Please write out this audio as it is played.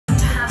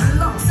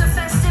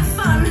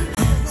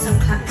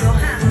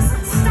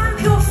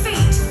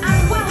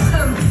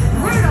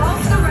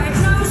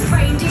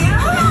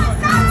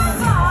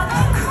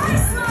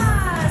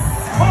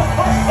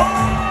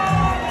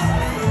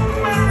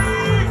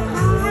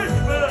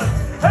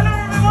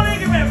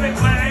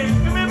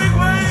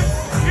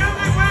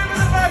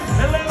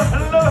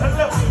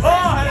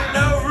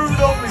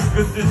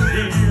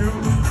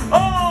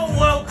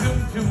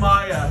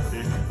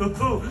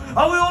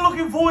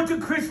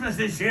Christmas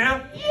this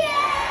year? Yeah!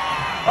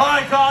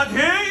 I can't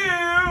hear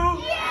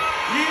you!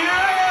 Yeah!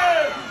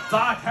 Yeah!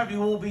 But have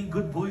you all been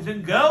good boys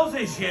and girls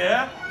this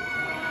year?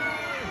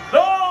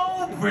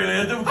 Oh,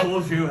 brilliant, of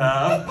course you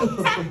have.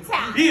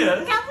 Santa!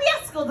 Yes? Can we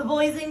ask all the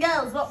boys and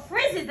girls what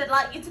presents they'd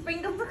like you to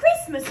bring them for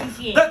Christmas this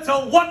year? That's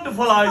a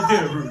wonderful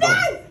idea, Oh, Rudolph.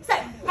 no! So,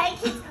 hey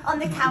kids, on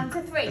the count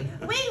of 3,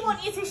 we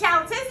want you to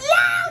shout as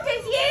loud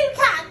as you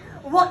can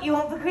what you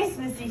want for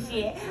Christmas this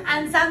year,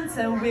 and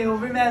Santa will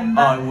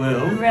remember. I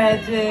will.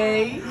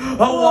 Ready?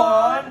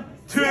 1,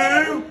 2, 3!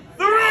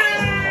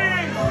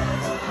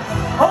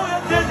 Oh,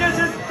 yes.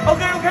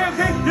 Okay.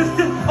 Yes.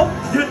 Oh,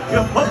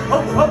 yeah.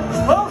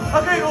 Oh,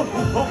 okay.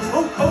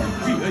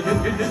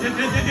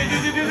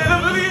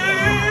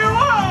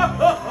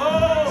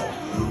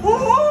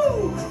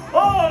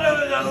 Oh,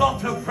 there's a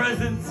lot of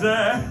presents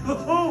there.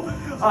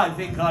 I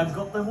think I've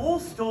got them all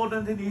stored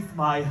underneath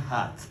my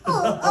hat.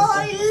 Oh,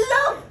 I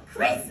love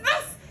Christmas!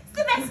 It's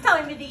the best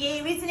time of the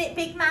year, isn't it,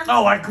 big man?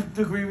 Oh, I couldn't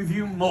agree with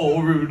you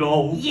more,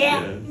 Rudolph.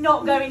 Yeah, Yes.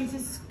 not going to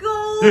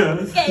school,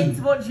 Yes. getting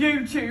to watch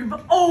YouTube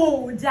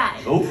all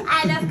day, Oh.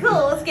 and of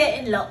course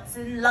getting lots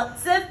and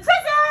lots of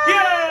presents!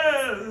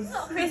 Yes! That's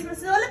what Christmas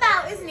is all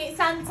about, isn't it,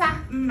 Santa?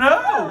 No!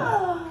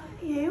 Oh,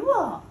 you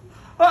what?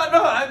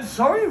 No, I'm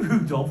sorry,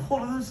 Rudolph.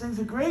 All of those things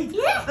are great.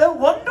 Yeah. They're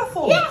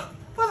wonderful. Yeah.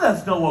 But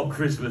that's not what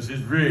Christmas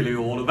is really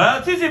all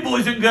about, is it,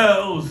 boys and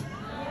girls?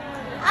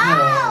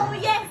 Oh,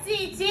 yes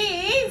it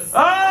is!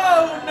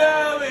 Oh,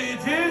 no, it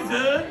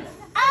isn't.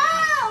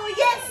 Oh,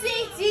 yes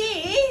it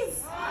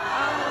is!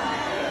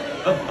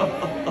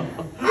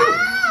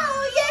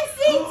 Oh, yes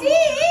it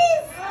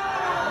is!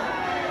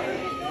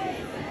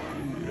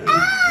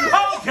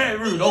 Oh, Okay,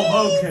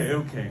 Rudolph,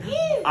 okay.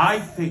 Yes. I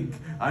think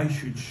I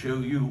should show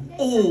you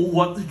all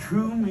what the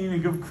true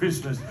meaning of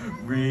Christmas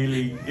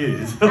really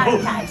is.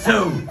 Okay.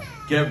 So,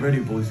 get ready,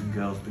 boys and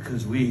girls,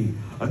 because we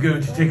are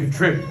going to take a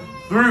trip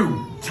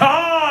through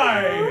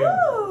time.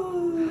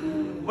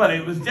 Ooh. Well,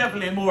 it was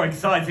definitely more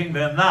exciting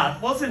than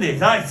that, wasn't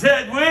it? I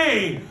said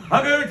we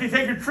are going to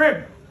take a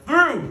trip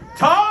through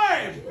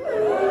time.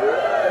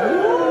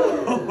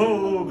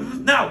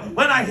 Now,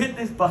 when I hit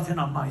this button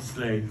on my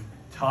sleigh,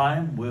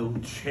 time will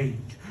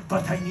change.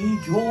 But I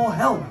need your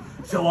help.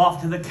 So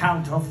after the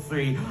count of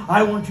 3,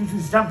 I want you to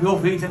stamp your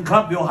feet and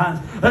clap your hands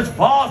as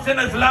fast and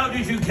as loud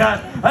as you can.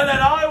 And then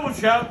I will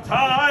shout,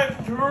 time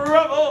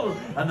travel.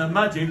 And the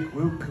magic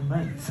will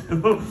commence.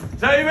 So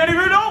are you ready,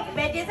 Rudolph?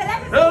 Ready as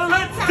 11.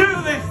 Let's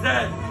do this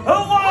then.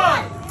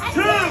 1,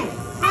 2,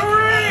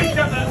 3.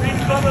 Stamp those feet,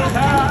 clap those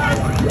hands.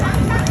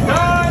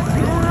 Time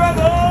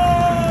travel.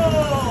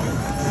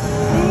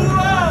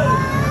 Whoa.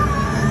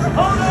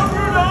 Oh no,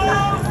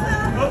 Rudolph.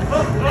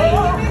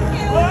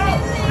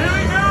 Here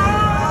we go!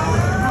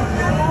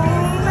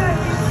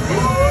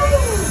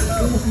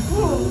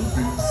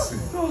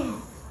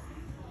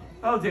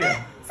 Oh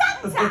dear.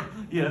 Santa!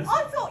 Yes.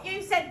 I thought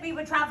you said we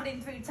were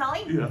travelling through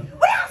time. Yeah.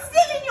 We are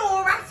still in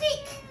your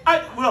attic.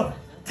 Well,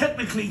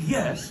 technically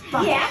yes,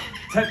 but Yeah.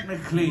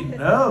 technically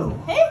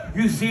no. Huh?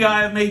 You see,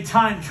 I have made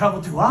time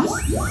travel to us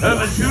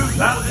over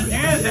 2,000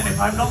 years, and if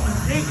I'm not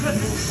mistaken,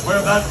 we're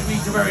about to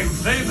meet a very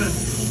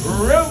famous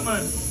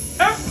Roman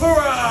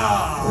Emperor!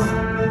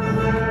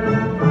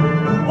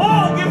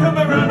 Oh, give him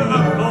a round of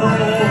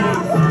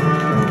applause!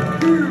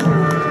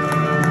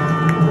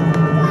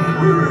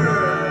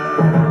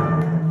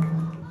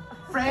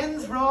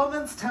 Friends,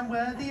 Romans,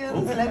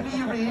 Tamworthians, lend me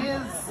your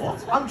ears.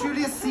 What? I'm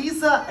Julius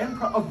Caesar,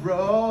 Emperor of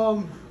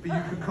Rome, but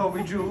you can call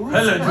me Jules.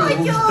 Hello, Hi,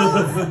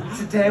 Jules. Jules.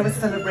 Today we're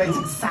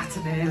celebrating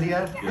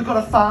Saturnalia. We've got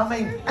a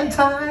farming and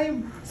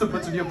time. So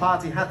put on your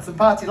party hats and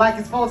party like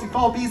it's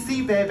 44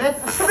 BC, baby.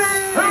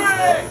 Hooray!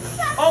 Hooray!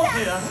 Oh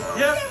dear.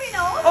 Yes. Moving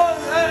on. Oh,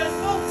 a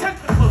small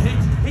technical hint.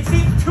 It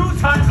seems 2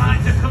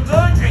 timelines are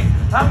converging,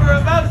 and we're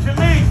about to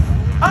meet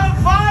a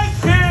Viking!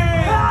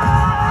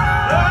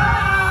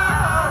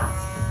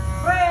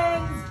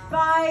 Friends,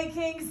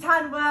 Vikings,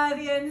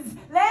 Tanworthians,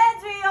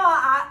 lend me your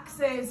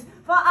axes,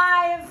 for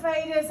I am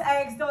Freda's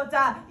ex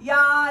daughter,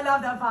 Jarl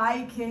of the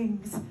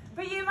Vikings.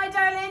 For you, my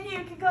darling,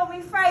 you can call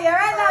me Freya.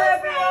 Hello,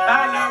 everyone.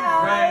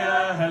 Hello,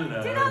 Freya.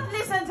 Hello. Do not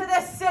listen to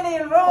this silly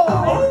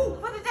Roman.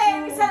 For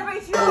today we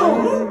celebrate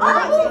you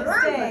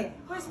Vikings Day,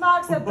 which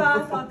marks the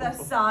birth of the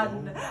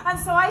sun. And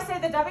so I say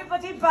that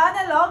everybody burn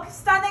a log,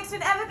 stand next to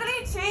an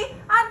evergreen tree,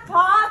 and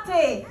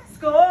party.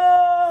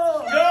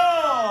 Skål!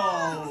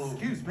 Go!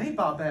 Excuse me,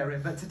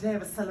 barbarian, but today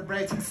we're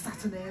celebrating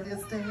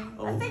Saturnalia's Day.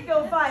 I think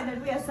you'll find that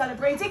we are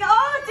celebrating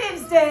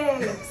Odin's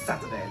Day.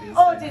 Saturnalia's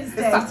Odin's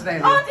Day.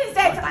 Saturnalia. Odin's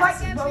Day. Right,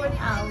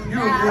 You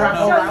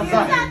apple show round you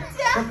that.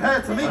 Santa.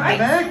 Prepare to meet Right.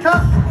 the maker.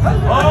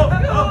 Oh,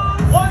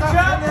 watch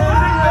out,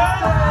 boys and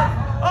girls!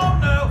 Oh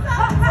no!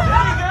 Here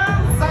we go!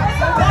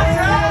 Watch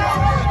out!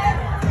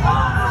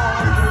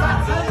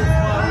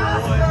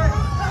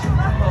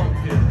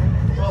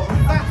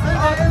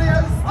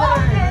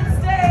 Odin's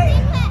Day.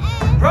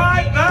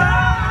 Right now!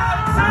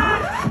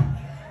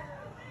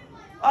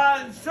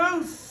 I'm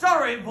so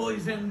sorry,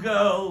 boys and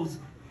girls.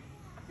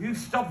 You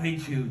stop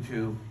it, you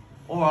two.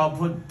 or I'll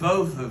put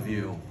both of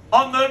you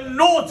on the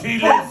naughty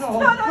list. No, please,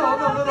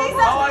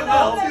 Oh, I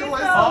will.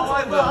 Oh,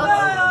 I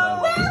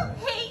will. Well,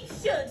 he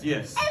should.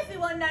 Yes.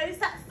 Everyone knows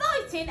that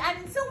fighting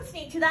and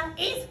insulting each other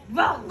is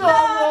wrong. No.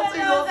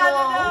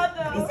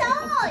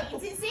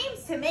 Besides, it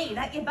seems to me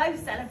that you're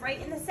both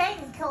celebrating the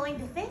same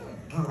kind of thing.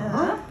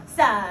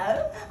 So,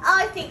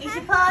 I think you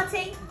should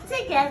party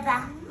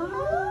together.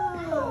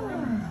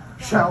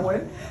 Shall we?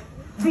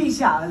 We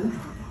shall.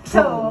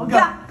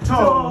 Toga,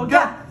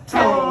 toga,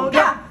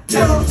 toga.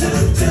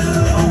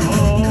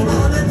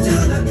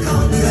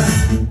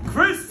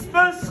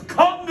 Christmas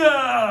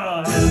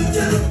conga!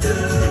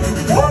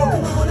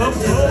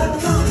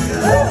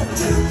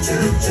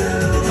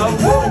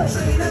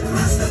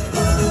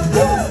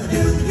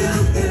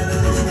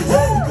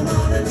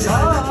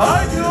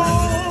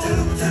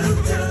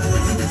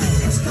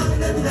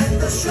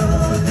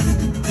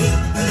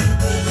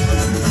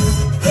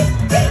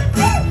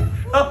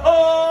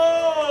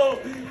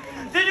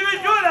 Did you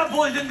enjoy that,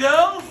 boys and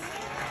girls?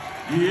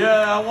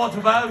 Yeah, what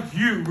about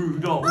you,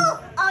 Rudolph?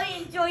 Oh,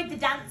 I enjoyed the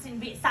dancing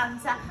bit,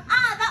 Santa.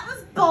 Ah, that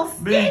was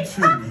Boston. Me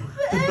too.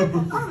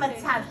 I'm a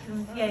tad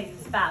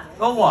confused about it.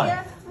 Oh,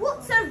 why?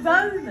 What's a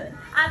Roman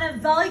and a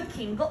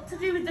Viking got to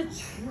do with the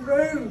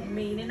true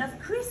meaning of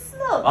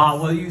Christmas? Ah,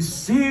 well, you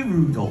see,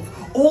 Rudolph,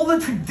 all the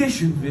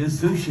traditions we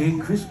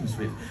associate Christmas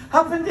with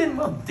happened in,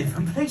 well,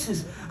 different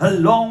places a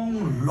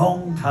long,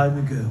 long time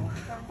ago.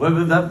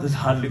 Whether that was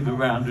huddling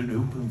around an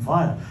open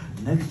fire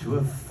next to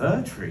a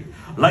fir tree,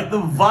 like the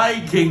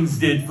Vikings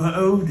did for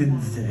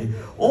Odin's Day,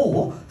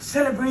 or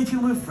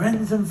celebrating with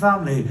friends and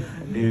family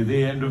near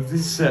the end of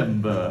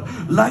December,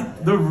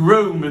 like the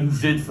Romans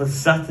did for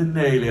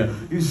Saturnalia.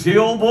 You see,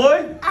 old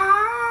boy?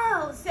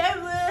 Oh, so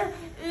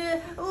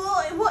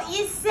what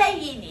you're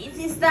saying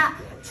is that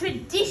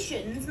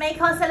traditions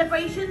make our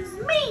celebrations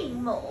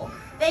mean more.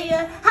 They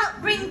help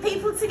bring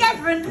people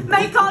together and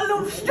make our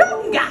love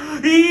stronger.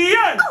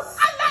 Yes! Oh,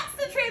 and that's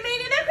the true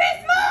meaning of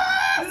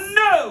Christmas!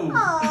 No!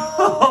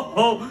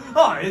 Oh.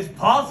 Oh, it's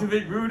part of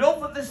it, Rudolph,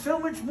 but there's so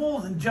much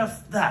more than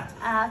just that.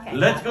 Okay.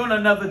 Let's go on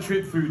another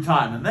trip through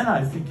time, and then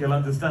I think you'll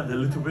understand a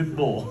little bit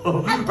more.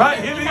 Right,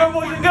 here we go,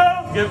 boys and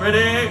girls. Get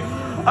ready.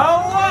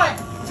 1,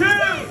 2,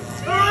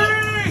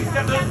 3.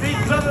 Get those feet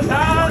to the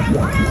hand.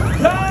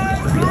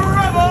 Time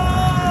travel!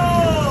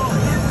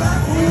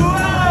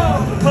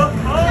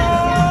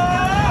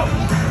 Wow!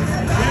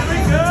 Here we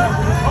go.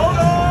 Hold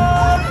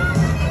on.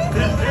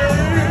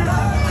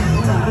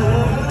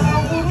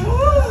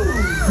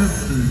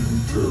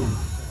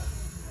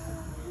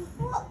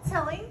 What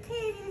time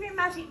period of your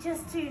magic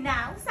just to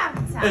now,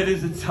 Santa? It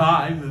is a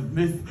time of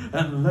myth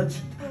and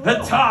legend, a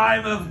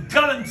time of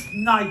gallant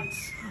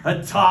knights,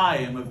 a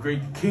time of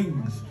great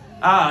kings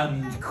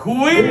and Boys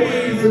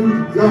queens.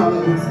 and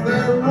girls,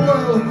 their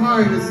royal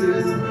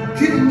highnesses,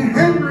 King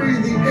Henry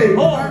VIII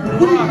Oh, and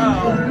Queen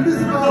wow.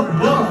 Elizabeth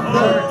I.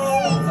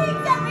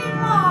 Greetings,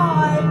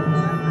 everyone.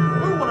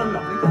 Oh, what a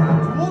lovely crowd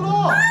you all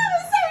are. Oh,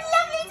 it's so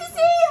lovely to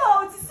see you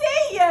all, to see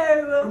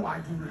you. Oh, I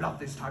do love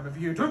this time of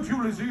year, don't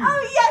you, Lizzie?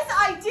 Oh, yes,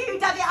 I do,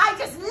 Daddy. I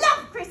just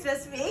love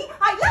Christmas, me.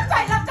 I love it.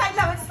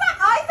 Slap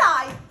my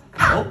thigh.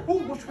 Oh,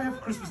 what should we have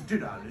for Christmas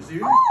dinner, Lizzie?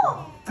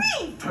 Oh,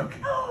 beef. Turkey.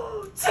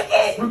 Oh,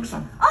 chicken. Smoke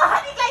some. Oh,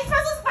 honey glazed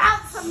Brussels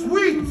sprouts.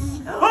 Sweets.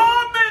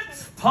 Oh,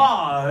 mince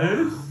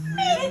pies.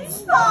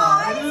 Mince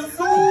pies.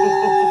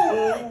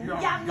 Oh,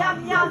 Yum,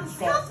 yum, yum.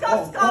 Scoff,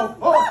 scoff,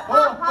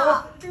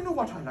 scoff. Do you know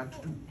what I like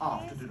to do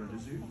after dinner,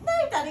 Lizzie?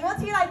 No, Daddy, what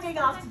do you like doing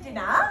after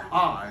dinner?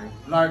 I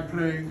like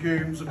playing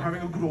games and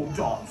having a good old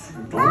dance.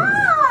 You don't?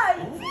 Ah,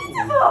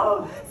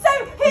 beautiful. So,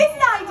 here's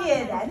an idea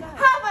then.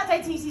 How about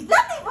I teach these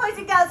lovely boys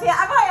and girls here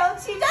at my old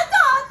Tudor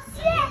dance?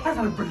 Yeah. I've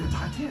got a brilliant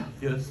idea.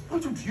 Yes. Why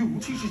don't you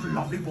teach these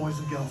lovely boys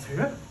and girls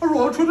here a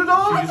royal Tudor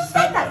dance? I just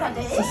said that,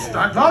 Daddy. So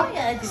stand up.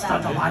 Yeah, do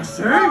Stand up, that. I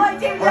say. Oh, I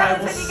do Or love I it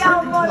will when you slip go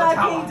into more the like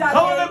tower. me, Daddy.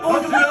 Come on, then,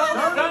 boys and girls.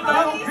 Stand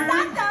up.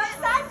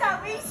 Stand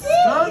up, we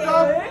see Stand you.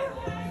 up.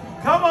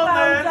 Come on, Well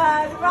then.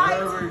 done, right.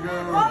 There we go.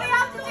 What we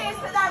have to do is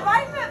put that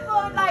right foot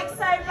forward like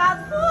so, round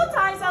 4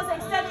 times, whilst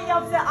extending the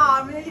opposite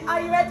arm.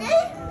 Are you ready?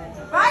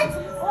 Right?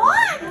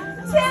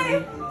 1,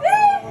 2, 3,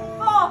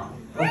 4.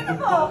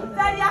 Beautiful.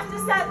 Then you have to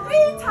step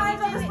 3 times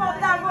on the spot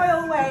with that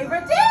royal wave.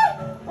 Ready?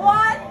 1,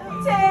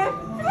 2,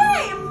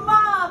 3.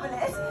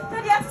 Marvellous.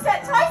 Then you have to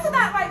step twice on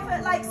that right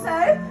foot like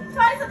so,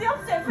 twice on the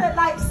opposite foot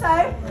like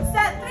so,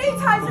 step 3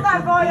 times with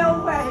that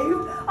royal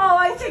wave. Oh,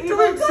 I think you've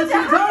all got it.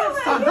 Stand up,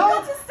 stand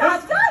up.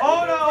 Stand up.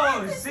 Oh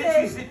no,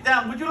 Sissy, sit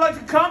down. Would you like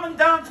to come and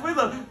dance with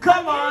her?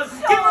 Come on,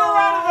 give her a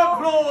round of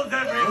applause,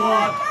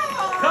 everyone.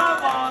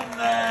 Come on,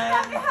 then.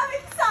 How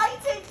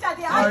exciting,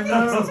 Daddy. I I think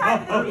know. it's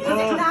time for the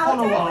music now,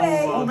 Follow don't us. we?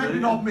 Oh, maybe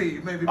not me.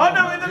 Maybe. Oh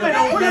no, in the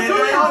middle. What are you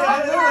doing?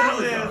 Yeah, in the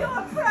middle, yeah. You're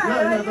a pro. Yeah,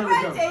 Are you there we go.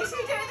 ready? Should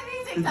we do it with the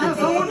music, Yes, Daddy?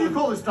 so what do you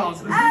call this dance,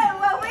 Lizzie? Oh,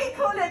 well, we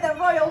call it the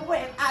Royal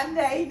Whip and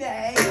Nay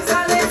Nay.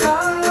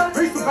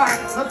 Face the back.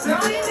 That's it. I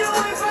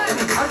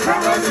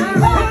can't let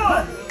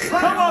you.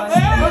 Come on, then.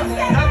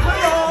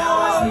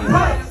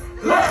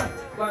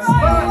 That's it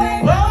all.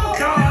 Well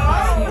done.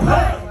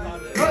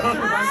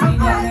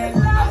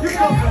 You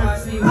got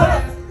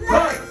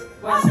this.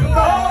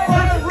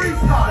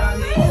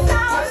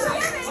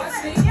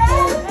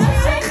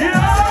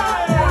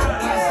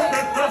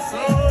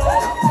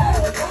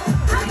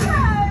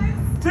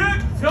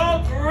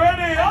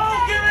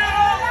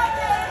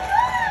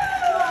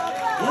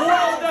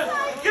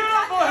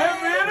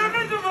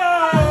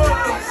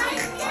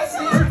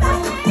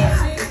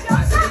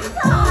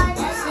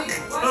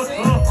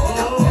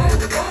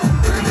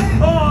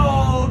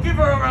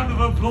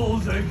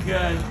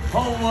 again.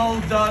 Oh, well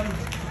done.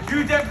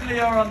 You definitely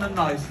are on the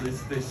nice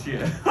list this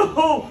year.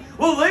 Oh,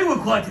 well, they were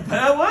quite a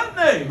pair, weren't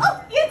they?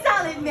 Oh, you're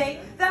telling me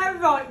they're a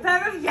right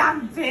pair of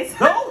yampies.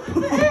 Oh.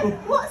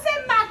 What's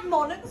their mad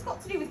monarchs got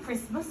to do with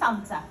Christmas,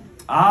 Santa?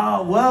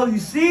 Ah, well, you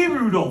see,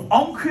 Rudolph,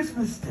 on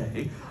Christmas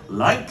Day,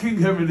 like King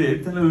Henry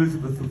VIII and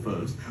Elizabeth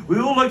I, we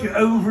all like to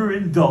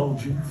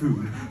overindulge in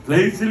food,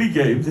 play silly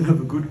games, and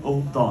have a good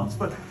old dance.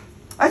 But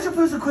I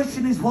suppose the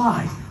question is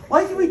why?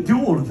 Why do we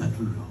do all of that,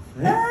 Rudolph?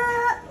 Well,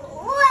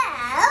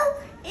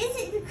 is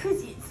it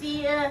because it's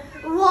the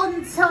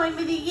one time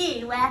of the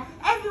year where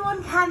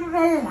everyone can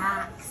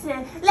relax,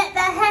 let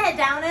their hair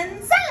down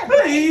and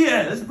celebrate?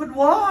 Yes, but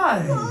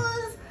why?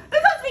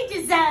 Because we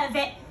deserve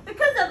it.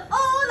 Because of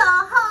all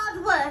our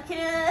hard work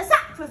and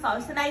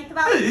sacrifice to make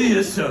about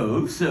Yes,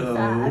 so. So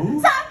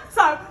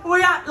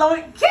we act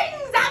like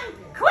kings and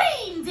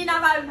queens in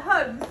our own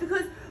homes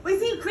because we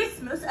see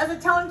Christmas as a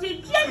time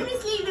to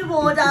generously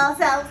reward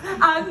ourselves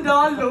and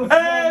our loved ones.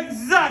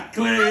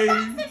 Exactly. And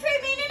that's the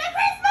true meaning of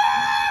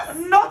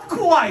Christmas! Not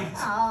quite.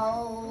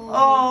 Oh.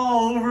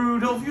 Oh,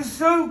 Rudolph, you're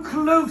so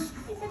close.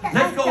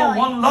 Let's go on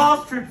one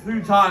last trip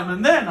through time,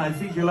 and then I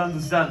think you'll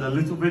understand a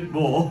little bit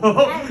more.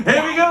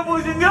 Here we go,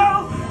 boys and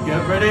girls.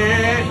 Get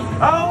ready.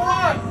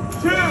 1,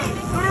 2, 3.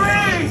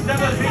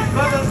 17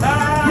 brothers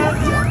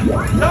hand.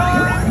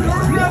 Time to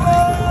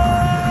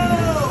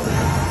rebel.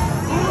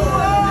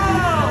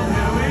 Wow,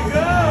 here we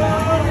go.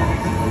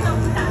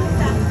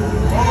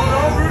 Hold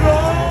on,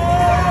 Rudolph.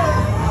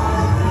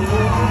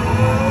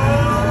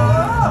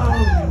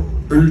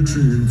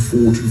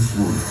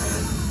 1843.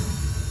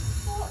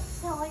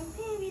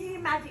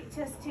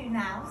 To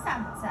now,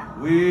 Santa.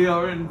 We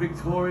are in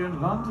Victorian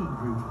London,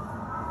 Rudolph.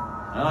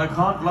 And I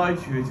can't lie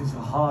to you, it is a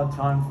hard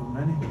time for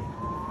many.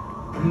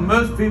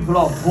 Most people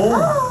are poor.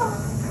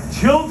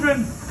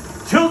 Children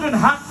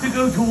have to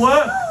go to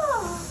work.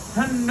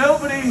 And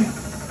nobody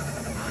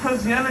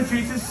has the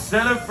energy to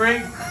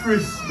celebrate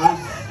Christmas. Not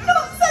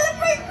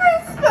celebrate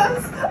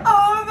Christmas?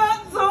 Oh,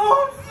 that's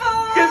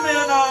awful! Give me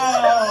an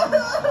arm!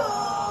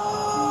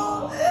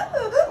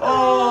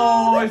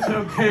 Oh, it's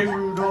okay,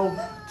 Rudolph.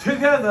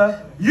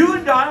 Together, you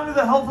and I, with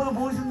the help of the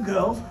boys and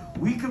girls,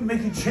 we can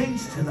make a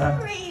change to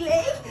that.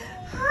 Really?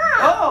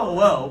 How? Oh,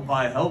 well,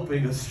 by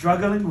helping a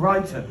struggling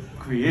writer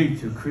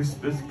create a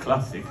Christmas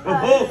classic.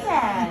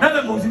 Okay. Now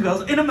then, boys and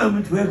girls, in a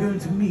moment we're going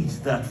to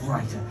meet that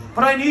writer.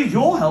 But I need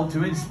your help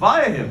to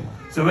inspire him.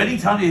 So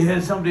anytime you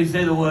hear somebody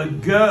say the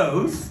word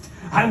ghost,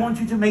 I want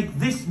you to make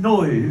this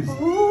noise.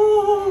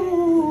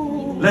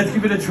 Ooh. Let's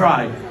give it a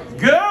try.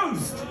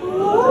 Ghost!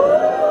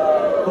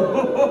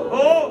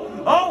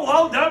 Oh,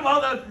 well done, well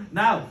done.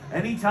 Now,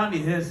 anytime you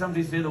hear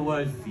somebody say the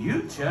word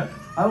future,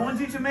 I want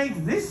you to make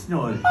this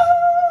noise.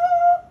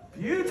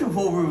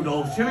 Beautiful,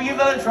 Rudolph. Shall we give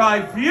that a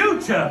try?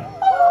 Future.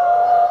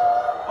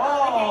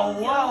 Oh,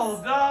 well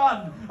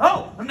done.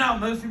 Oh, and now,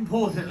 most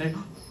importantly,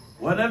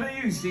 whenever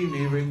you see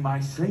me ring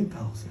my sleigh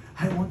bells,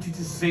 I want you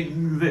to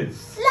sing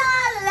this. La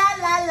la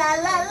la la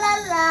la la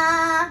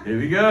la. Here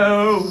we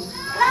go.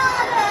 La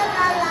la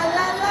la la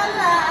la la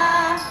la.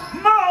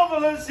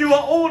 Marvelous! You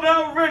are all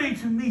now ready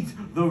to meet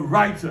the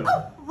writer.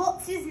 Oh,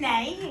 what's his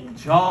name?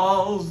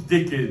 Charles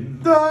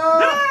Dickens.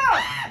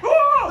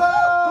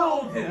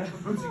 Oh dear.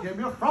 Lucy gave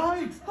me a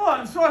fright. Oh,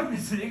 I'm sorry,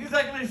 Mr. Dickens.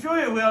 I can assure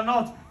you we are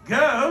not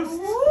ghosts.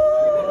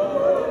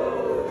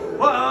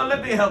 Well,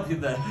 let me help you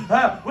there.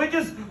 We're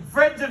just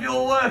friends of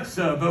your work,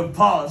 sir, both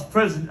past,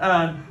 present,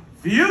 and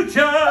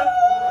future.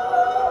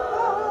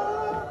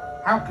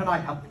 How can I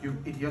help you,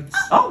 idiots?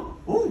 Oh,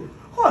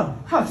 well,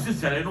 I was just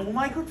telling all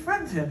my good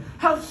friends here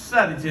how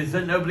sad it is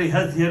that nobody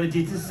has the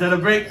energy to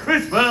celebrate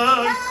Christmas. La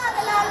la la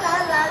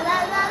la la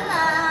la la.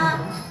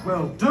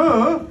 Well,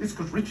 duh. It's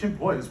because rich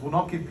employers will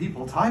not give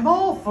people time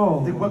off.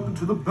 They work them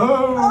to the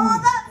bone. Oh,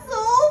 that's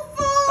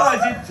awful. I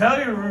did tell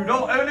you,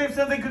 Rudolph, only if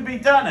something could be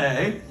done,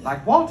 eh?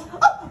 Like what?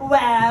 Oh,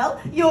 well,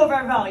 you're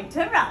a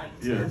writer, right?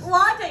 Yes.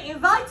 Why don't you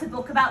write a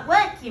book about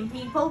working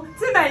people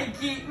to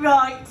make it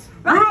right?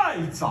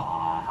 Right!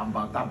 Ah,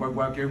 humbug, that won't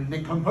work, you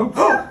nincompoops.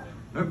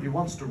 Nobody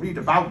wants to read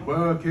about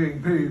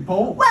working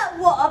people. Well,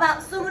 what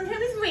about someone who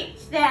is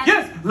rich then?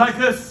 Yes, like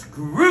a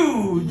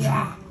Scrooge.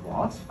 Yeah.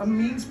 What? A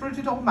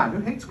mean-spirited old man who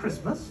hates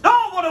Christmas?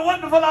 Oh, what a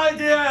wonderful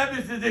idea,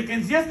 Mr.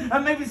 Dickens. Yes,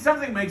 and maybe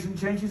something makes him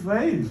change his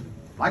ways.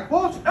 Like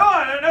what? Oh,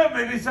 I don't know,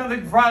 maybe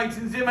something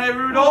frightens him, eh,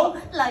 Rudolph?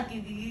 Oh, like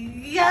a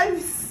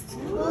ghost.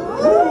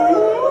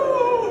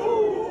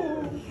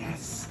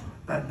 Yes,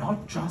 but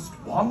not just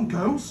one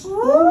ghost.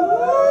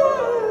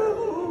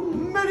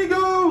 Many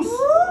ghosts.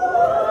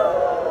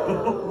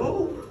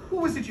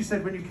 What was it you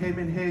said when you came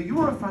in here? You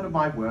were a fan of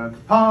my work.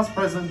 Past,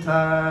 present,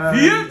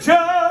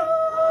 Future!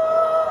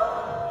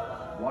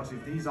 What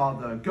if these are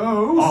the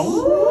ghosts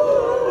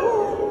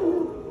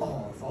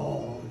of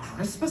all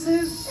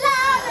Christmases? La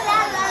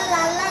la la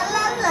la la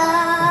la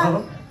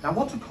la. Now,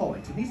 what to call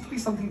it? It needs to be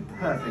something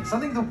perfect,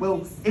 something that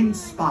will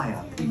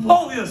inspire people.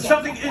 Oh, yes,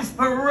 something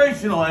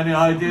inspirational. Any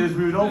ideas,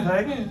 Rudolph,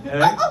 eh?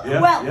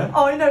 Well,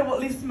 I know what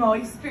lifts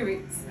my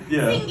spirits.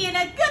 Yeah. Singing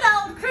a good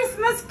old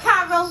Christmas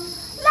carol.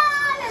 La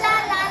la la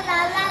la la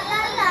la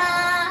la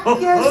la.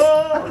 Yes,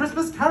 a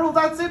Christmas carol,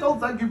 that's it. Oh,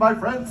 thank you, my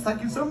friends.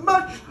 Thank you so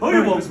much. Oh,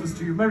 Merry you're Christmas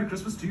to you. Merry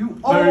Christmas to you.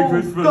 Merry Oh,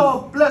 Christmas.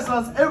 God bless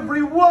us,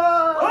 everyone.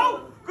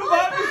 Oh,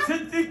 goodbye,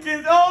 Mr.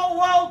 Dickens. Oh,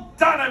 well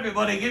done,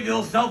 everybody. Give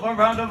yourself a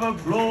round of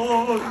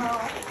applause.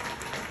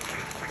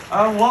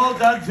 And well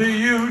done to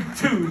you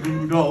too,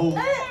 Rudolph.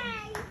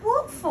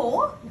 What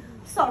for?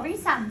 Sorry,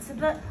 Santa,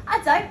 but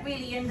I don't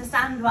really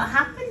understand what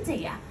happened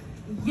here.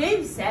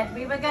 You said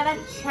we were going to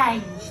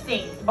change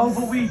things. Oh,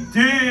 but we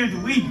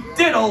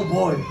did, old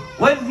boy.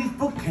 When this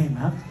book came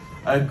out,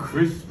 A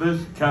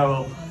Christmas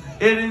Carol,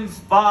 it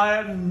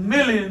inspired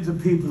millions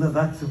of people of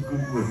acts of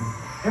goodwill.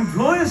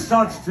 Employers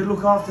started to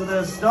look after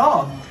their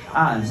staff,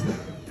 and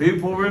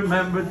people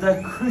remembered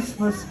that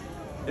Christmas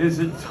is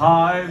a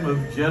time of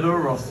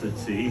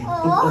generosity.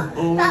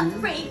 Oh, that's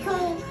pretty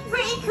cool.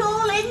 Pretty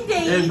cool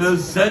indeed. It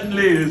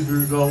certainly is,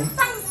 Rudolph.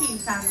 Thank you,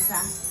 Santa.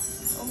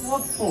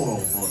 What for,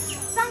 old boy?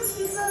 Thank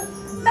you for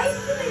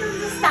making me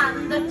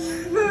understand the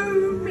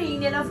true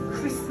meaning of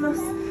Christmas.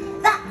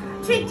 That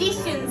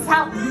traditions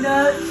help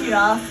nurture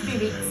our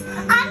spirits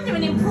and are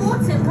an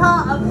important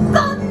part of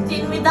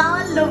bonding with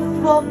our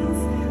loved ones.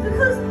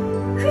 Because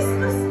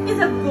Christmas is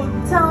a good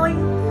time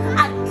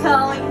and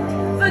kind,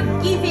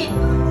 forgiving,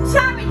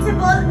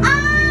 charitable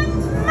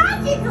and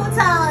magical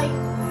time.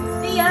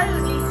 The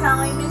only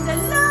time in the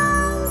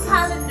long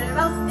calendar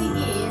of the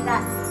year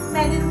that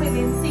men and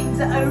women seem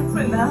to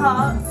open their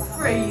hearts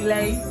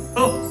freely.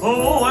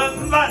 Oh,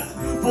 and that,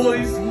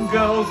 boys and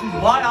girls, is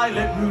why I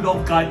let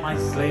Rudolph guide my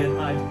sleigh at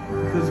night.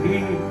 Because he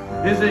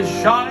is a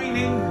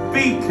shining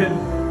beacon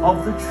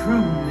of the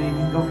true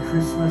meaning of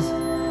Christmas.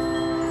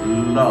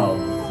 Love.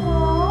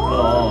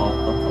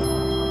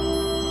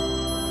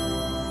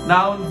 Oh.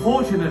 Now,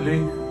 unfortunately,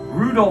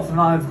 Rudolph and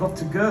I have got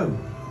to go.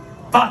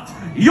 But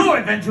your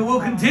adventure will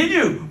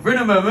continue. For in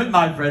a moment,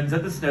 my friends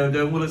at the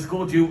Snowdome will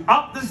escort you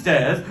up the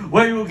stairs,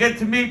 where you will get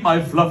to meet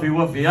my fluffy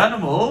wuffy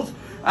animals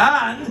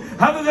and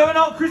have a go in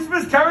our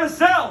Christmas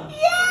carousel.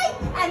 Yay!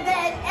 And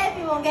then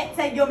everyone gets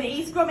a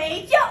yummy,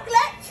 scrummy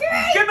chocolate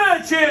treat. Give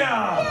it a cheer!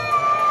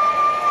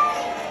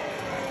 Yay!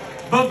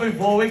 But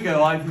before we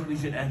go, I think we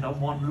should end on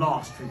one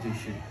last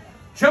tradition.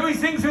 Shall we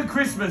sing some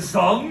Christmas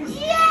songs?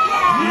 Yeah!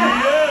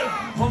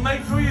 Yes! Well,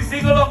 make sure you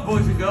sing along,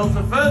 boys and girls.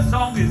 The first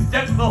song is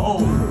Deck the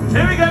Halls.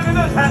 Here we go with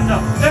those hands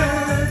up.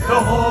 Deck the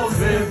halls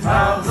with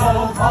boughs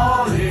of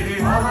holly.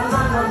 La la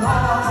la la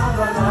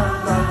la la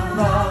la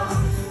la.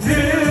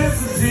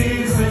 'Tis the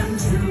season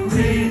to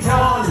be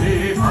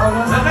jolly.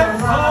 The next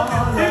song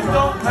is Ding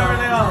Dong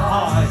Merrily on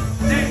High.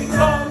 Ding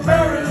Dong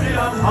Merrily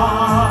on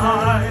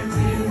High.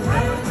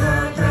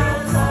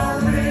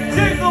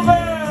 Jingle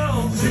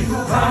bells!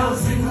 Jingle bells,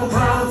 jingle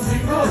bells,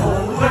 jingle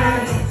all the way.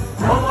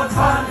 Oh, what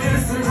fun it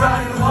is to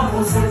ride in a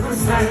one-horse circus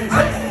sleigh.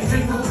 Hey!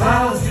 Jingle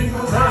bells,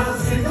 jingle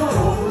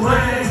all the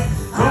way.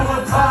 Oh,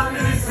 what fun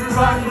it is to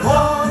ride in a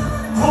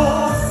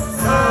one-horse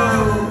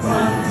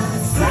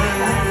circus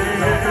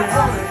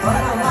sleigh.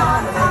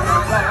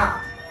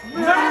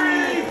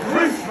 Merry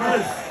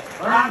Christmas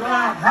and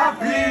a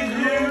Happy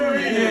New